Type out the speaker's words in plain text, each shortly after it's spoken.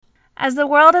As the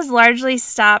world has largely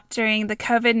stopped during the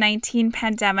COVID-19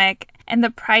 pandemic and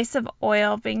the price of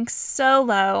oil being so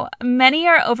low, many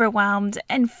are overwhelmed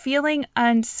and feeling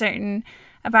uncertain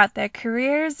about their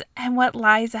careers and what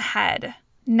lies ahead.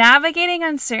 Navigating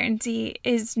uncertainty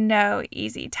is no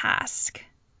easy task.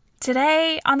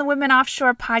 Today on the Women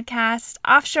Offshore podcast,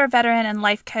 offshore veteran and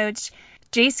life coach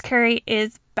Jace Curry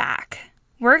is back.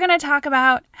 We're going to talk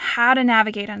about how to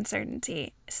navigate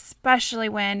uncertainty, especially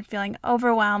when feeling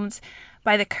overwhelmed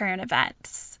by the current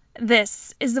events.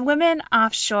 This is the Women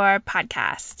Offshore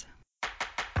podcast.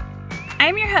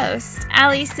 I'm your host,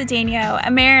 Ali Cedeno,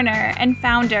 a mariner and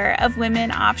founder of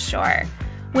Women Offshore.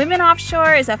 Women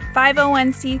Offshore is a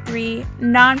 501c3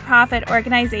 nonprofit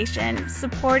organization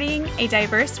supporting a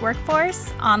diverse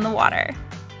workforce on the water.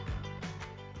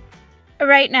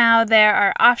 Right now, there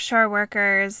are offshore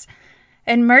workers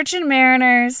and merchant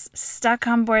mariners stuck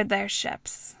on board their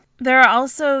ships. There are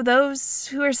also those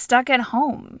who are stuck at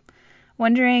home,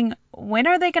 wondering when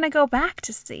are they going to go back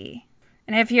to sea.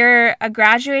 And if you're a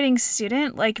graduating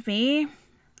student like me,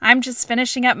 I'm just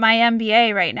finishing up my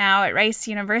MBA right now at Rice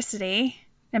University,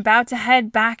 about to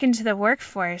head back into the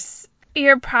workforce.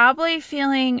 You're probably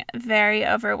feeling very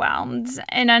overwhelmed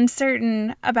and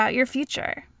uncertain about your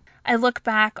future. I look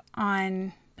back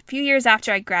on a few years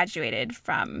after I graduated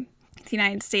from the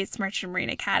United States Merchant Marine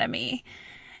Academy,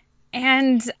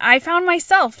 and I found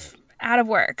myself out of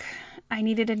work. I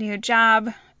needed a new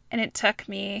job, and it took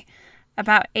me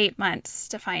about 8 months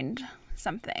to find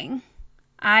something.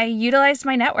 I utilized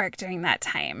my network during that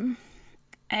time,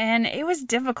 and it was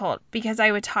difficult because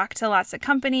I would talk to lots of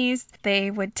companies. They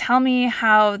would tell me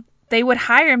how they would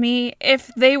hire me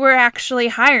if they were actually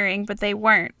hiring, but they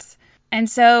weren't. And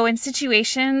so in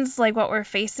situations like what we're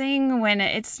facing, when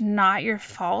it's not your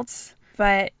fault,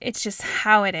 but it's just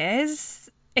how it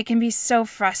is, it can be so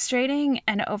frustrating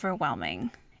and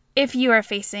overwhelming. If you are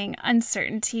facing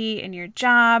uncertainty in your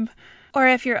job, or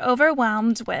if you're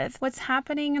overwhelmed with what's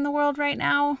happening in the world right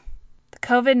now, the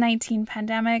COVID-19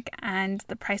 pandemic and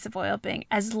the price of oil being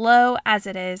as low as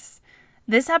it is,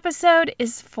 this episode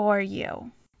is for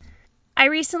you. I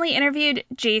recently interviewed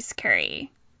Jace Curry,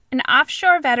 an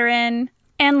offshore veteran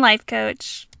and life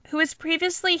coach who was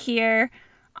previously here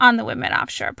on the Women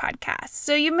Offshore podcast,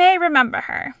 so you may remember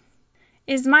her.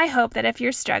 It is my hope that if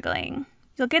you're struggling,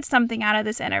 you'll get something out of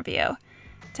this interview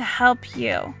to help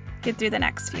you get through the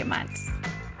next few months.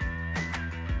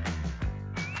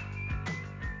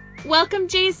 Welcome,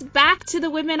 Jace, back to the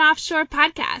Women Offshore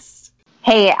podcast.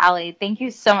 Hey, Ali, thank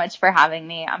you so much for having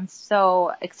me. I'm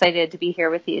so excited to be here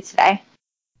with you today.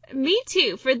 Me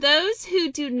too. For those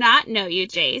who do not know you,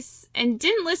 Jace, and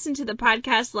didn't listen to the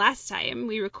podcast last time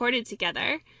we recorded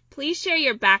together, please share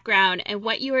your background and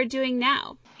what you are doing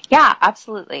now. Yeah,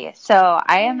 absolutely. So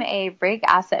I am a rig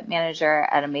asset manager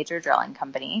at a major drilling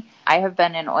company. I have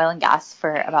been in oil and gas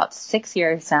for about 6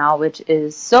 years now, which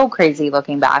is so crazy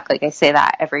looking back. Like I say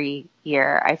that every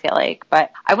year, I feel like.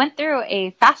 But I went through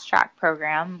a fast track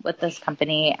program with this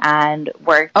company and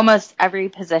worked almost every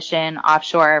position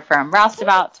offshore, from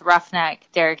roustabout to roughneck,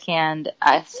 derrick hand,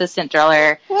 assistant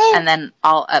driller, and then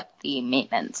all up the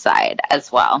maintenance side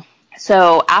as well.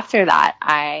 So after that,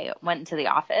 I went into the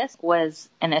office, was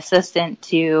an assistant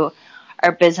to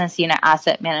our business unit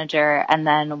asset manager, and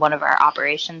then one of our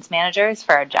operations managers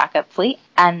for our jackup fleet.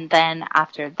 And then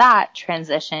after that,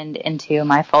 transitioned into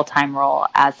my full-time role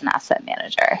as an asset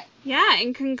manager. Yeah,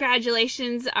 and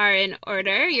congratulations are in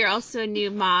order. You're also a new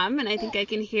mom, and I think I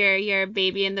can hear your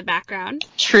baby in the background.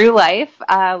 True life.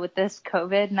 With this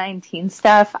COVID-19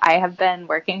 stuff, I have been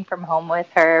working from home with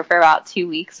her for about 2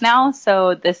 weeks now.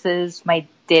 So this is my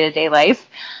day-to-day life.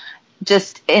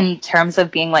 Just in terms of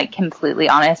being like completely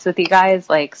honest with you guys,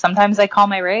 like sometimes I call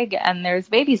my rig and there's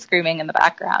baby screaming in the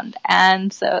background.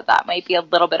 And so that might be a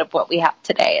little bit of what we have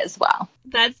today as well.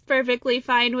 That's perfectly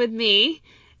fine with me.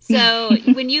 So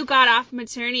when you got off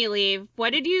maternity leave,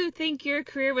 what did you think your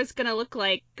career was going to look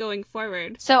like going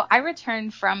forward? So I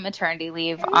returned from maternity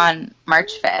leave on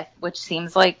March 5th, which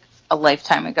seems like a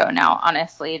lifetime ago now,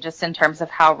 honestly, just in terms of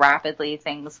how rapidly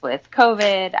things with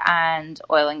COVID and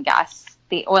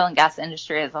the oil and gas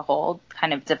industry as a whole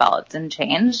kind of developed and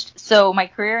changed. So my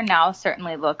career now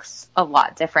certainly looks a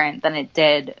lot different than it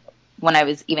did when I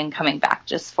was even coming back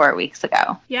just 4 weeks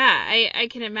ago. Yeah, I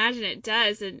can imagine it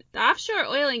does. And the offshore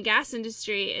oil and gas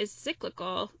industry is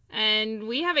cyclical, and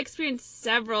we have experienced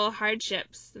several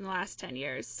hardships in the last 10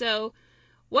 years. So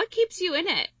what keeps you in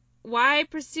it? why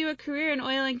pursue a career in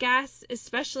oil and gas,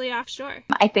 especially offshore?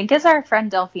 I think, as our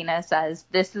friend Delphina says,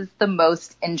 this is the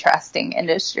most interesting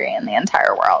industry in the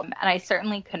entire world. And I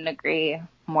certainly couldn't agree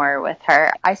more with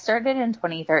her. I started in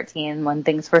 2013 when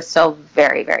things were still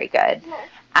very, very good.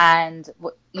 And,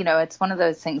 it's one of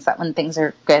those things that when things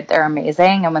are good, they're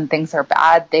amazing. And when things are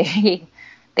bad, they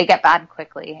get bad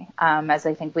quickly, as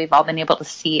I think we've all been able to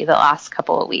see the last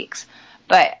couple of weeks.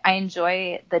 But I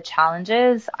enjoy the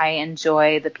challenges. I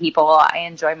enjoy the people. I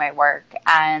enjoy my work.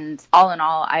 And all in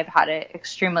all, I've had an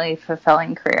extremely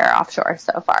fulfilling career offshore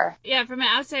so far. Yeah, from an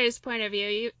outsider's point of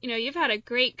view, you've had a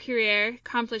great career,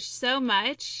 accomplished so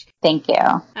much. Thank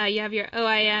you. You have your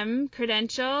OIM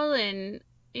credential, and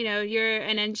you're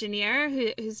an engineer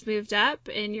who's moved up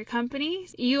in your company.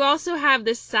 You also have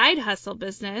this side hustle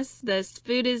business, this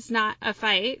Food Is Not a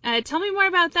Fight. Tell me more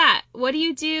about that. What do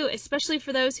you do, especially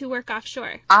for those who work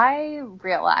offshore? I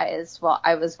realized while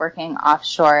I was working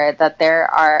offshore that there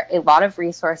are a lot of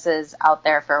resources out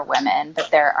there for women,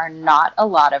 but there are not a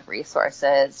lot of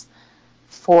resources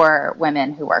for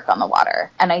women who work on the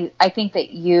water. And I think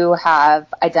that you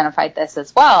have identified this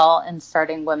as well in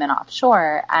starting Women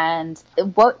Offshore. And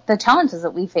what the challenges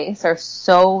that we face are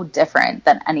so different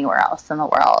than anywhere else in the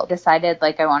world. I decided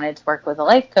I wanted to work with a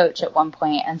life coach at one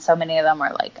point, and so many of them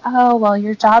were like, oh, well,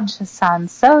 your job just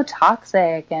sounds so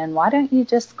toxic, and why don't you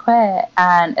just quit?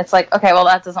 And it's like, okay, well,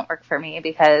 that doesn't work for me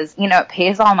because, it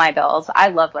pays all my bills. I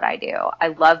love what I do. I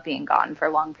love being gone for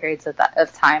long periods of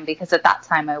time because at that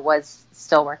time I was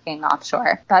still working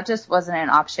offshore. That just wasn't an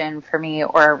option for me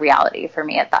or a reality for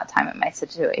me at that time in my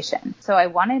situation. So I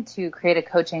wanted to create a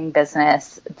coaching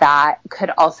business that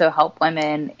could also help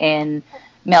women in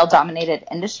male-dominated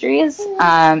industries,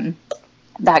 that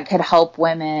could help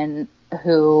women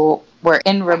who were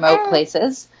in remote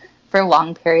places for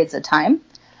long periods of time.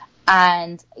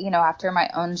 And, after my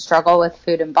own struggle with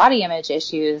food and body image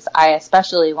issues, I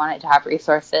especially wanted to have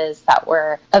resources that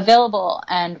were available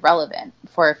and relevant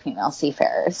for female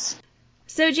seafarers.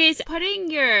 So, Jace, putting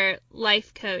your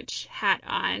life coach hat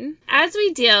on, as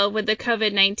we deal with the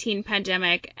COVID-19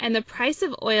 pandemic and the price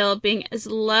of oil being as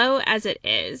low as it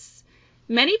is,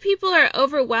 many people are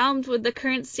overwhelmed with the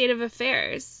current state of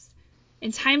affairs.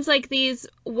 In times like these,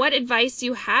 what advice do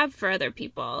you have for other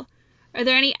people? Are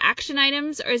there any action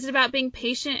items, or is it about being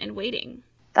patient and waiting?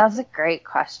 That's a great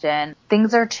question.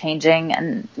 Things are changing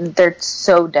and they're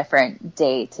so different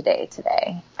day to day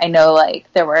today. I know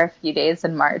there were a few days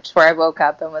in March where I woke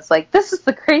up and was like, this is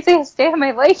the craziest day of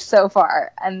my life so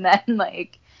far. And then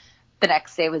the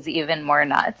next day was even more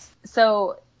nuts.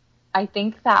 So I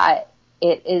think that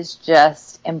it is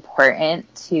just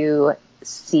important to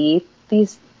see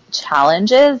these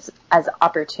challenges as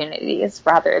opportunities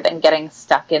rather than getting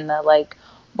stuck in the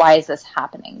why is this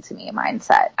happening to me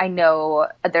mindset. I know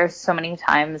there's so many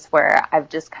times where I've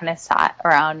just kind of sat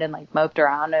around and moped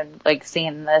around and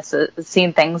seen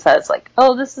things as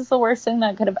oh, this is the worst thing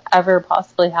that could have ever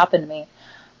possibly happened to me.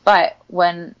 But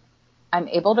when I'm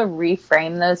able to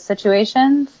reframe those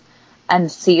situations and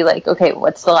see okay,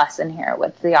 what's the lesson here?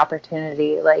 What's the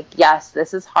opportunity? Yes,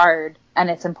 this is hard. And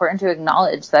it's important to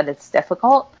acknowledge that it's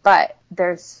difficult, but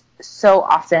there's so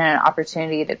often an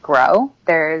opportunity to grow.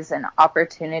 There's an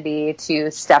opportunity to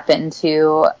step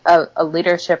into a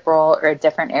leadership role or a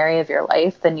different area of your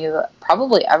life than you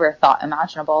probably ever thought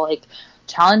imaginable.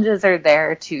 Challenges are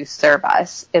there to serve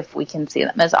us if we can see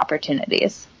them as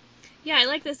opportunities. Yeah, I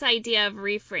like this idea of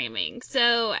reframing.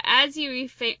 So as you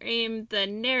reframe the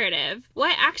narrative,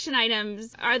 what action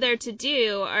items are there to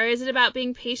do, or is it about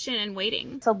being patient and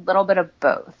waiting? It's a little bit of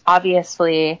both.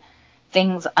 Obviously,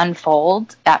 things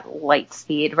unfold at light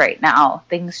speed right now.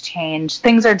 Things change.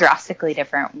 Things are drastically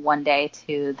different one day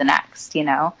to the next,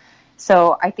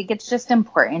 So I think it's just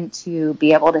important to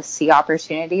be able to see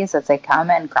opportunities as they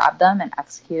come and grab them and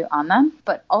execute on them.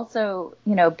 But also,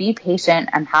 be patient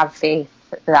and have faith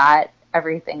that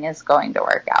everything is going to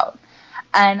work out.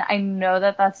 And I know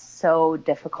that that's so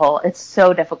difficult. It's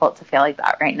so difficult to feel like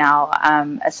that right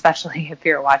now, especially if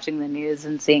you're watching the news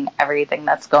and seeing everything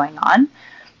that's going on.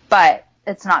 But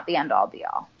it's not the end all be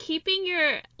all. Keeping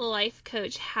your life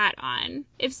coach hat on,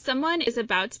 if someone is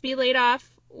about to be laid off,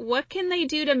 what can they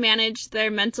do to manage their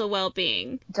mental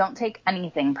well-being? Don't take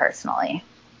anything personally.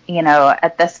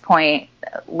 At this point,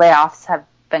 layoffs have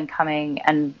been coming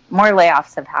and more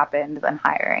layoffs have happened than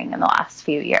hiring in the last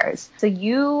few years. So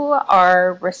you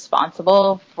are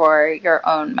responsible for your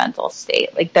own mental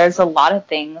state. There's a lot of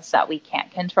things that we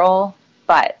can't control,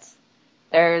 but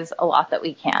there's a lot that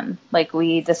we can.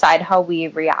 We decide how we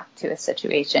react to a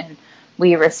situation.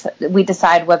 We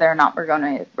decide whether or not we're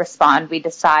going to respond. We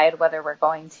decide whether we're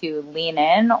going to lean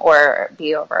in or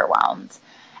be overwhelmed.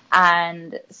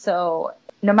 And so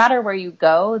no matter where you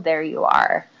go, there you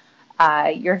are.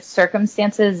 Your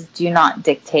circumstances do not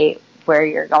dictate where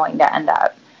you're going to end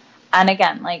up. And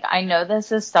again, like, I know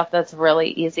this is stuff that's really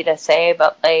easy to say,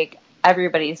 but like,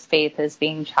 everybody's faith is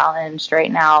being challenged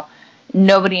right now.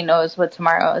 Nobody knows what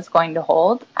tomorrow is going to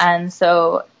hold. And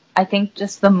so I think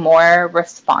just the more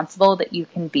responsible that you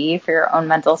can be for your own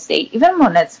mental state, even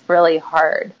when it's really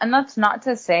hard. And that's not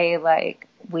to say like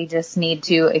we just need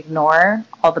to ignore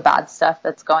all the bad stuff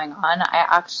that's going on. I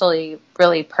actually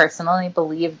really personally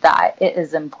believe that it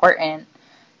is important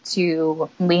to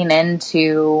lean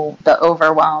into the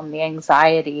overwhelm, the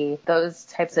anxiety, those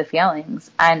types of feelings,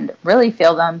 and really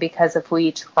feel them, because if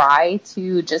we try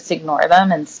to just ignore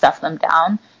them and stuff them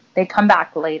down, they come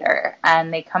back later,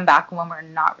 and they come back when we're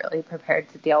not really prepared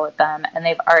to deal with them, and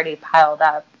they've already piled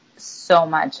up so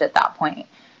much at that point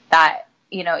that,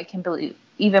 you know, it can be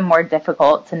even more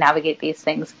difficult to navigate these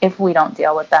things if we don't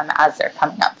deal with them as they're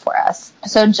coming up for us.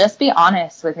 So just be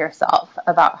honest with yourself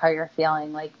about how you're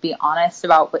feeling. Like, be honest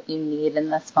about what you need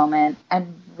in this moment,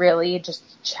 and really just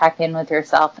check in with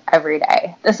yourself every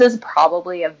day. This is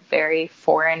probably a very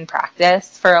foreign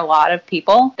practice for a lot of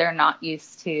people. They're not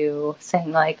used to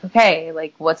saying like, okay,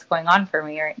 like, what's going on for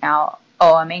me right now?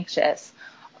 Oh, I'm anxious.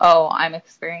 Oh, I'm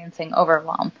experiencing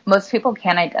overwhelm. Most people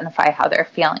can't identify how they're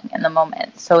feeling in the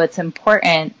moment. So it's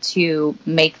important to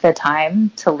make the time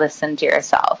to listen to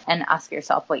yourself and ask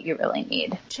yourself what you really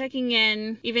need. Checking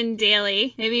in even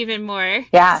daily, maybe even more.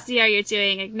 Yeah. To see how you're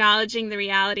doing, acknowledging the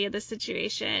reality of the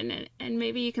situation, and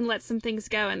maybe you can let some things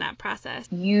go in that process.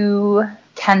 You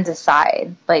can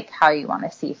decide like how you want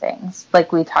to see things.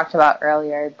 Like we talked about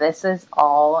earlier, this is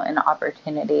all an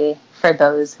opportunity for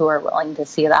those who are willing to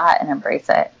see that and embrace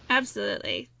it.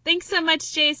 Absolutely. Thanks so much,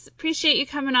 Jace. Appreciate you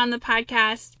coming on the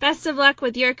podcast. Best of luck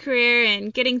with your career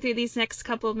and getting through these next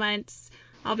couple of months.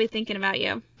 I'll be thinking about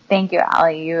you. Thank you,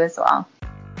 Allie. You as well.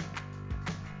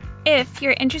 If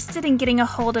you're interested in getting a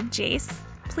hold of Jace,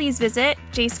 please visit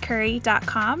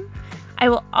jacecurry.com. I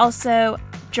will also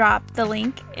drop the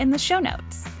link in the show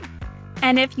notes.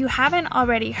 And if you haven't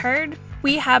already heard,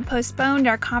 we have postponed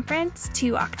our conference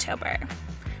to October.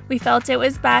 We felt it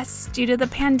was best due to the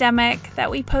pandemic that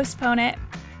we postpone it,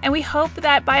 and we hope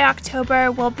that by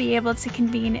October we'll be able to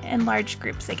convene in large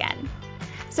groups again.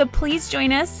 So please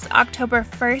join us October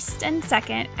 1st and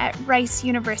 2nd at Rice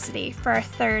University for our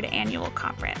 3rd annual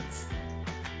conference.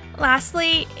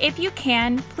 Lastly, if you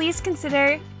can, please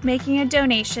consider making a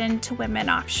donation to Women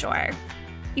Offshore.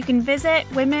 You can visit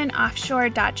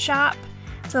womenoffshore.shop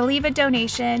to leave a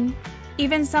donation.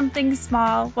 Even something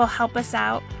small will help us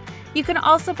out. You can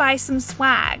also buy some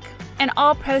swag, and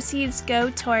all proceeds go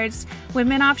towards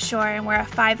Women Offshore, and we're a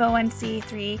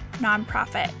 501c3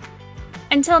 nonprofit.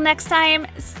 Until next time,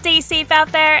 stay safe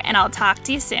out there, and I'll talk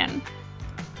to you soon.